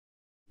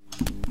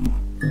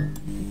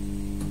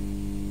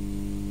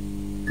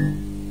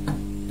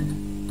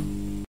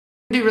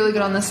do really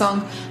good on this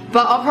song,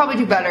 but I'll probably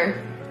do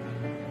better.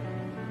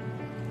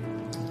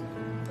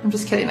 I'm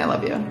just kidding, I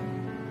love you.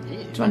 Do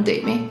you want to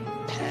date me?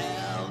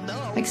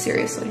 Like,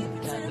 seriously.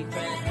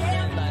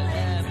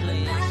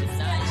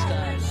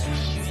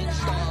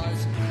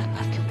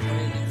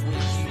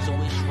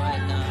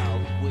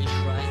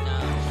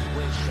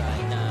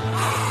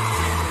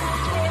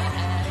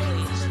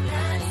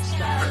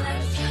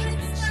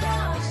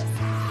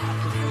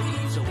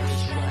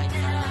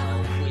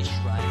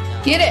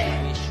 Get it?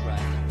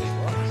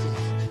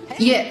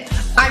 Yeah,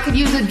 I could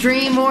use a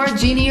dream or a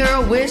genie or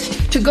a wish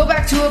to go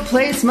back to a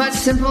place much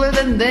simpler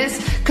than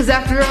this. Cause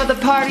after all the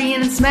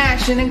partying and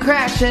smashing and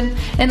crashing,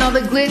 and all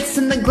the glitz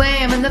and the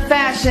glam and the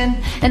fashion,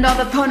 and all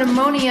the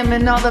pandemonium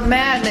and all the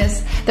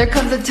madness, there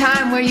comes a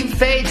time where you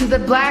fade to the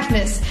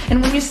blackness.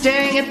 And when you're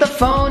staring at the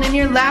phone in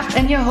your lap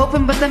and you're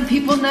hoping but then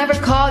people never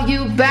call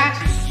you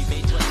back,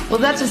 well,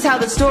 that's just how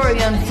the story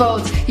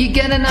unfolds. You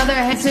get another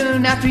hand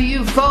soon after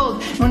you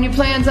fold. When your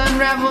plans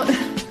unravel,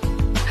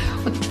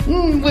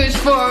 wish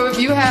for if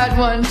you had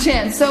one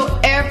chance. So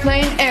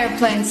airplane,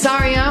 airplane,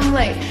 sorry I'm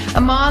late.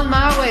 I'm on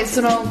my way,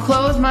 so don't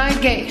close my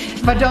gate.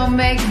 If I don't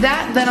make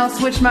that, then I'll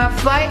switch my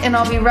flight, and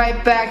I'll be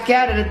right back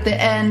at it at the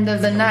end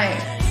of the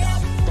night.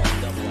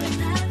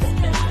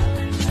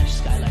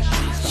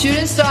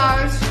 Shooting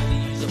stars,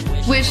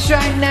 wish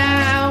right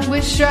now,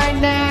 wish right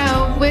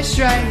now, wish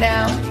right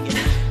now.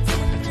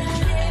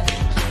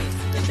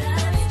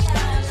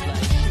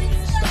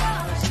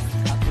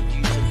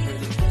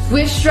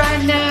 Wish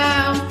right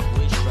now,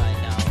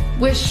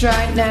 wish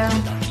right now,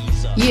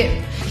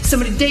 yeah.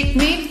 Somebody take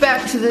me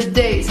back to the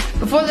days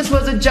before this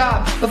was a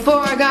job,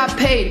 before I got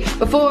paid,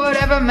 before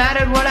it ever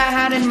mattered what I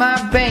had in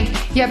my bank.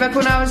 Yeah, back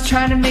when I was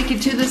trying to make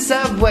it to the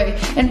subway,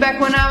 and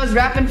back when I was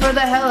rapping for the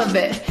hell of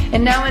it.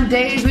 And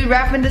nowadays we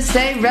rapping to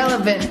stay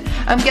relevant.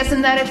 I'm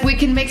guessing that if we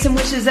can make some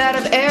wishes out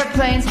of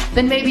airplanes,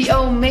 then maybe,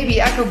 oh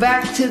maybe I go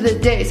back to the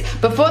days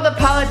before the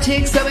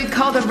politics that we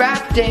call the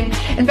rap dame,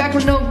 and back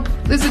when no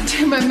listen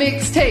to my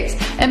mixtapes,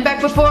 and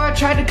back before I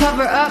tried to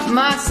cover up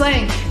my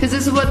slang. Cause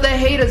this is what the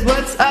haters,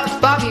 what's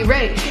up, Bobby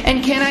Ray?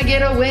 And can I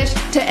get a wish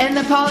to end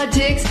the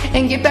politics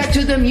and get back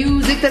to the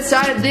music that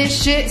started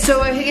this shit?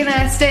 So again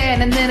I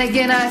stand, and then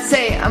again I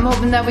say, I'm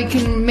hoping that we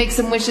can make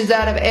some wishes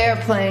out of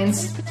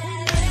airplanes.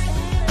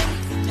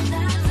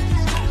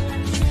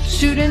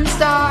 Shooting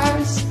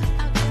stars,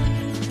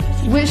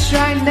 wish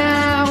right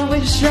now,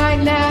 wish right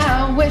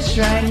now, wish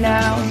right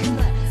now.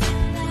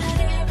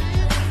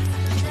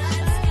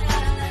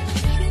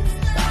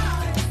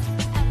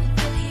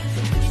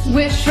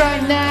 Wish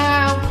right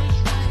now,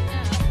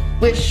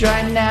 wish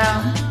right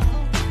now.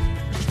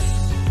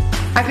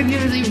 I could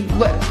really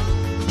what?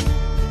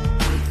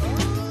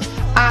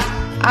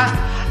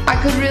 I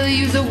could really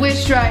use a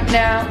wish right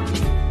now.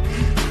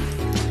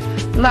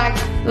 Like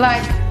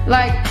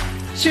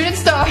shooting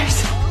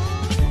stars.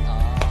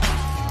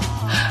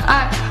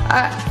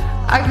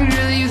 I could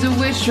really use a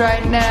wish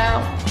right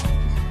now.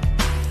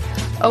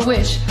 A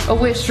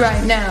wish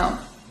right now.